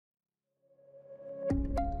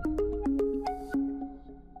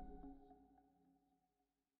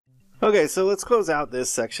Okay, so let's close out this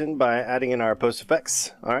section by adding in our post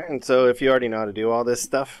effects. All right, and so if you already know how to do all this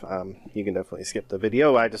stuff, you can definitely skip the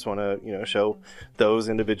video. I just want to, show those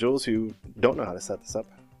individuals who don't know how to set this up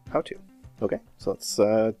how to. Okay, so let's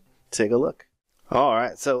take a look. All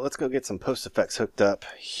right, so let's go get some post effects hooked up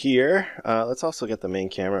here. Let's also get the main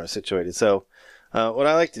camera situated. So what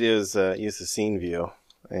I like to do is use the scene view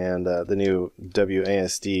and the new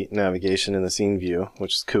WASD navigation in the scene view,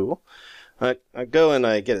 which is cool. I go and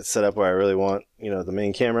I get it set up where I really want, the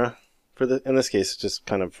main camera. In this case, it's just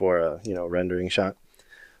kind of for a, rendering shot.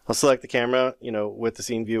 I'll select the camera, with the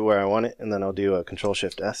scene view where I want it, and then I'll do a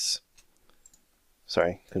Control-Shift-S.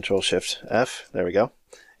 Sorry, Control-Shift-F. There we go.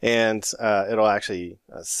 And it'll actually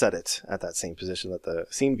set it at that same position that the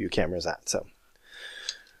scene view camera is at. So,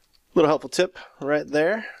 little helpful tip right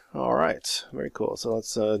there. All right, very cool. So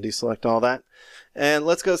let's deselect all that. And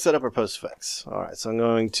let's go set up our post effects. All right, so I'm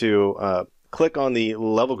going to click on the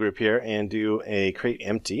level group here and do a create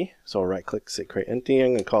empty. So I'll right click, say create empty.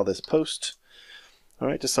 I'm going to call this post. All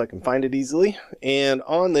right, just so I can find it easily. And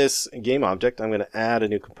on this game object, I'm going to add a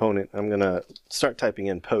new component. I'm going to start typing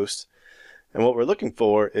in post. And what we're looking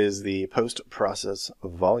for is the post process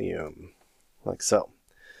volume, like so.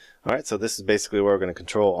 All right, so this is basically where we're going to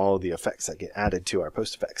control all of the effects that get added to our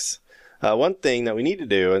post effects. One thing that we need to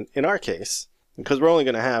do, in our case, because we're only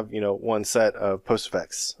going to have, one set of post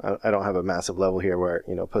effects. I don't have a massive level here where,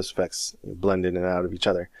 post effects blend in and out of each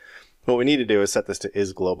other. What we need to do is set this to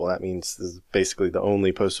is global. That means this is basically the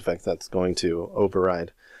only post effect that's going to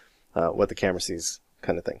override what the camera sees,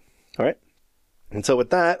 kind of thing. All right. And so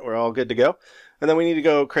with that, we're all good to go. And then we need to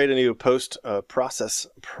go create a new post process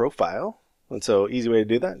profile. And so easy way to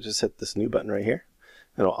do that, just hit this new button right here.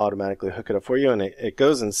 It'll automatically hook it up for you, and it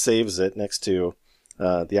goes and saves it next to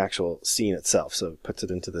the actual scene itself. So it puts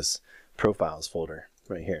it into this profiles folder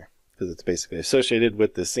right here because it's basically associated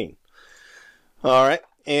with this scene. All right,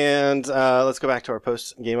 and let's go back to our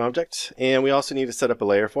post game object. And we also need to set up a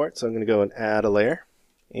layer for it. So I'm going to go and add a layer,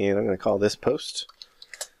 and I'm going to call this post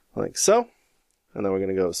like so. And then we're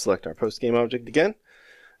going to go select our post game object again,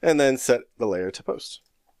 and then set the layer to post.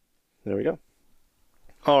 There we go.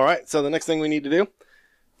 All right, so the next thing we need to do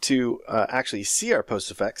to actually see our post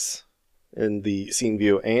effects in the scene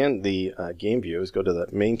view and the game view is go to the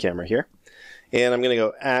main camera here. And I'm going to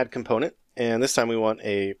go add component. And this time we want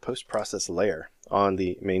a post-process layer on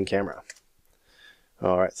the main camera.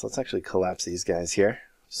 All right, so let's actually collapse these guys here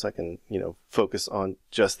so I can, focus on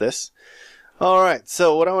just this. All right,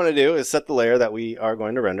 so what I want to do is set the layer that we are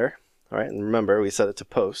going to render. All right, and remember we set it to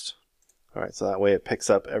post. All right, so that way it picks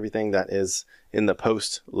up everything that is in the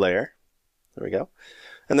post layer. There we go.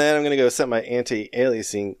 And then I'm going to go set my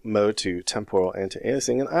anti-aliasing mode to temporal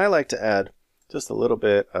anti-aliasing. And I like to add just a little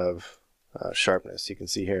bit of sharpness. You can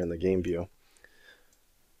see here in the game view.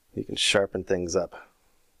 You can sharpen things up.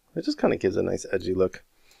 It just kind of gives a nice edgy look.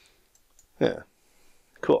 Yeah,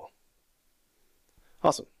 cool.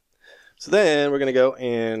 Awesome. So then we're going to go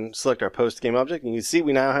and select our post game object. And you can see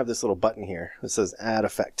we now have this little button here that says add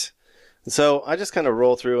effect. And so I just kind of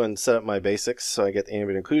roll through and set up my basics. So I get the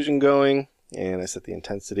ambient occlusion going, and I set the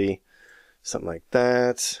intensity, something like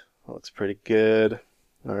that. That looks pretty good.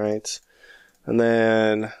 All right.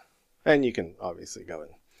 And you can obviously go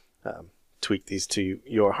and tweak these to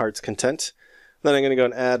your heart's content. Then I'm going to go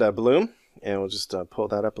and add a bloom, and we'll just pull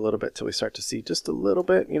that up a little bit till we start to see just a little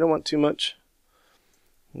bit. You don't want too much.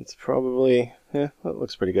 It's probably, that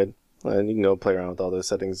looks pretty good. And you can go play around with all those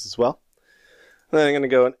settings as well. Then I'm going to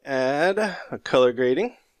go and add a color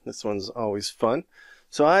grading. This one's always fun.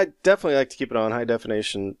 So I definitely like to keep it on high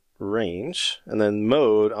definition range. And then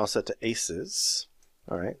mode I'll set to aces.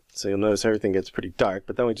 All right, so you'll notice everything gets pretty dark,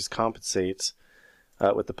 but then we just compensate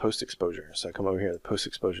with the post exposure. So I come over here to the post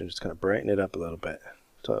exposure and just kind of brighten it up a little bit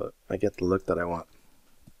so I get the look that I want.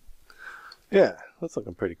 Yeah, that's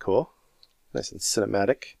looking pretty cool. Nice and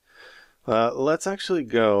cinematic. Let's actually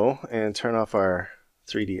go and turn off our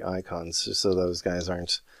 3D icons just so those guys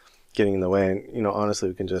aren't getting in the way. And honestly,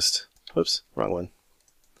 we can just, whoops, wrong one.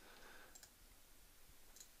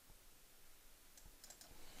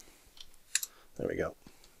 There we go.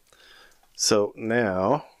 So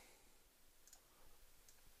now,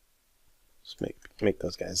 just make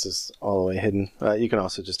those guys just all the way hidden. You can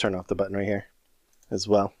also just turn off the button right here as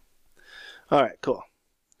well. All right, cool.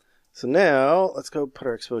 So now let's go put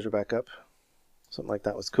our exposure back up. Something like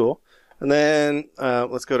that was cool. And then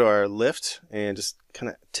let's go to our lift and just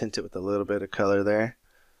kind of tint it with a little bit of color there.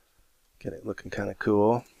 Get it looking kind of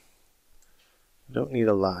cool. Don't need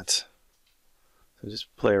a lot. So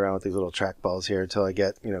just play around with these little trackballs here until I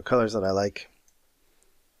get, colors that I like.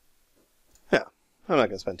 Yeah, I'm not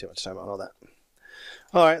going to spend too much time on all that.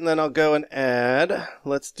 All right, and then I'll go and add,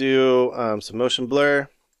 let's do some motion blur,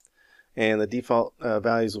 and the default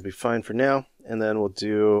values will be fine for now. And then we'll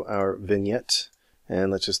do our vignette,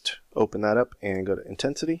 and let's just open that up and go to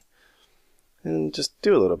intensity and just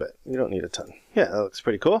do a little bit. You don't need a ton. Yeah, that looks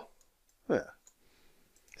pretty cool. Yeah.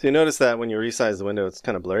 So you notice that when you resize the window, it's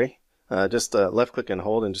kind of blurry. Just left click and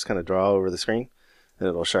hold and just kind of draw over the screen, and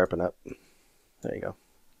it'll sharpen up. There you go.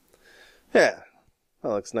 Yeah, that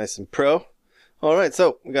looks nice and pro. All right,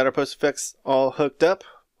 so we got our post effects all hooked up.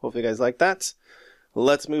 Hopefully you guys like that.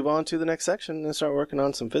 Let's move on to the next section and start working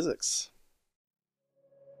on some physics.